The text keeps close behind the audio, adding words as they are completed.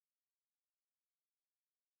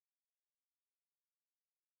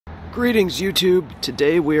Greetings YouTube.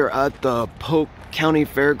 Today we are at the Polk County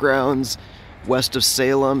Fairgrounds west of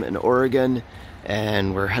Salem in Oregon,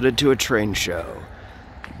 and we're headed to a train show.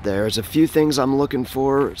 There's a few things I'm looking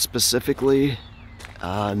for specifically,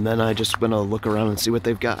 and then I just want to look around and see what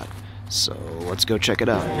they've got. So let's go check it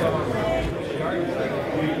out.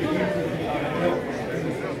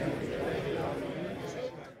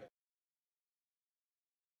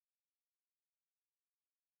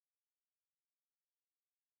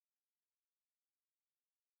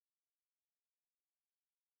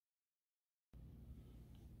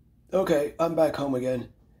 Okay, I'm back home again,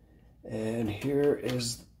 and here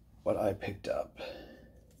is what I picked up.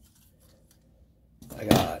 I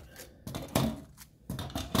got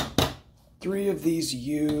 3 of these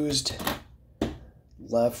used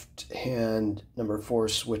left hand number 4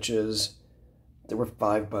 switches. They were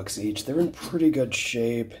 $5 each. They're in pretty good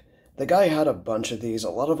shape. The guy had a bunch of these. A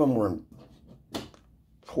lot of them were in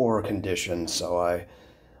poor condition, so I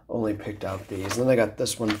only picked out these. And then I got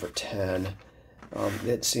this one for 10.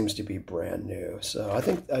 It seems to be brand new, so I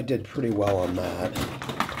think I did pretty well on that.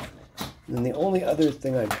 And the only other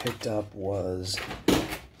thing I picked up was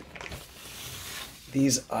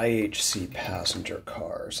these IHC passenger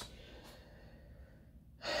cars.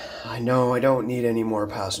 I know I don't need any more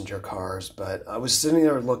passenger cars, but I was sitting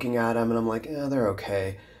there looking at them and I'm like, yeah, they're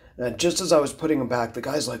okay. And just as I was putting them back, the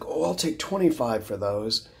guy's like, oh, I'll take 25 for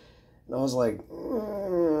those. And I was like,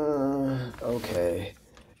 okay.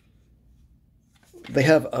 They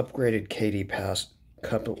have upgraded KD pass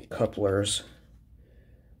couplers.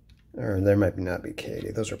 Or there might not be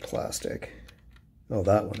KD. Those are plastic. Oh,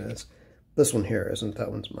 that one is. This one here isn't.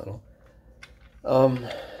 That one's metal.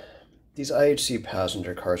 These IHC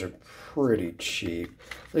passenger cars are pretty cheap.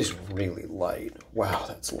 At least really light. Wow,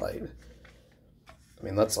 that's light. I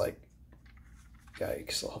mean, that's like...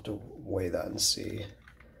 Yikes. I'll have to weigh that and see.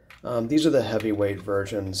 These are the heavyweight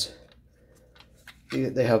versions.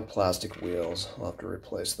 They have plastic wheels. I'll have to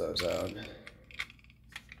replace those out.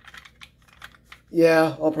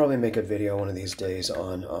 Yeah, I'll probably make a video one of these days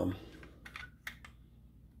on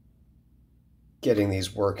getting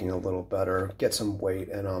these working a little better. Get some weight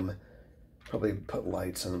and probably put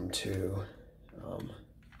lights in them too.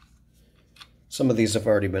 Some of these have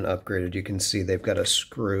already been upgraded. You can see they've got a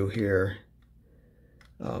screw here.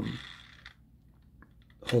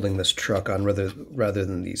 Holding this truck on rather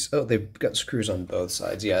than these. Oh, they've got screws on both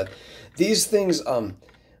sides. Yeah, these things,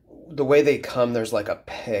 the way they come, there's like a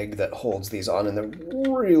peg that holds these on, and they're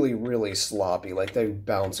really, really sloppy. Like they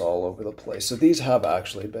bounce all over the place. So these have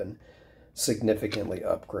actually been significantly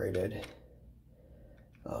upgraded.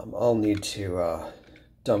 I'll need to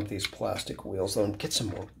dump these plastic wheels though and get some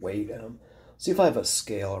more weight in them. See if I have a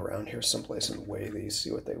scale around here someplace and weigh these,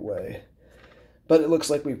 see what they weigh. But it looks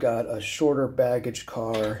like we've got a shorter baggage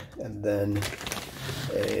car and then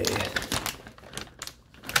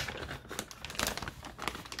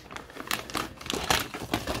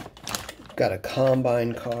got a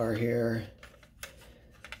combine car here.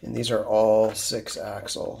 And these are all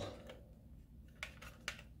 6-axle.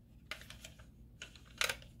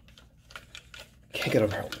 Can't get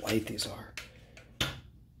over how light these are.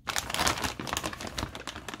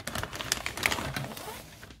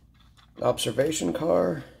 Observation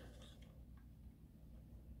car.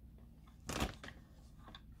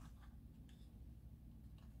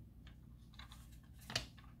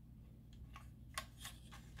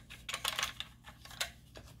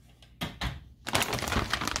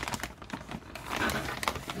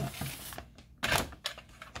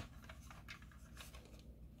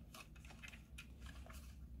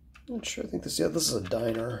 I'm not sure. I think this is a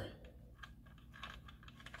diner.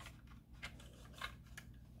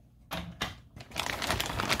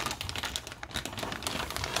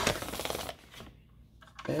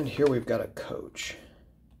 And here we've got a coach.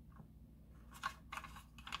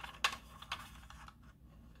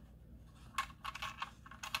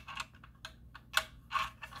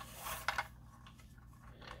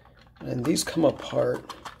 And these come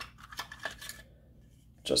apart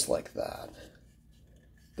just like that.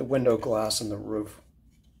 The window glass and the roof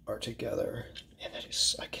are together. And that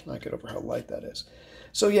is, I cannot get over how light that is.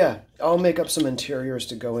 So yeah, I'll make up some interiors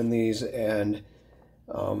to go in these and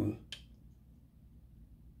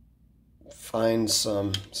find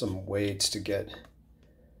some weights to get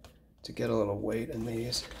a little weight in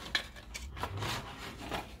these.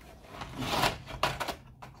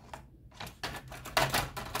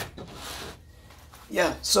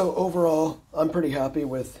 Yeah, so overall I'm pretty happy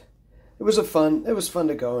with it. Was fun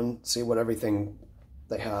to go and see what everything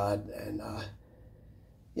they had, and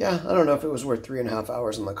yeah, I don't know if it was worth 3.5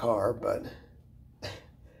 hours in the car, but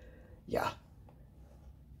yeah.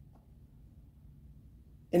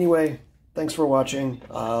 Anyway, thanks for watching.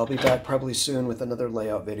 I'll be back probably soon with another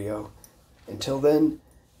layout video. Until then,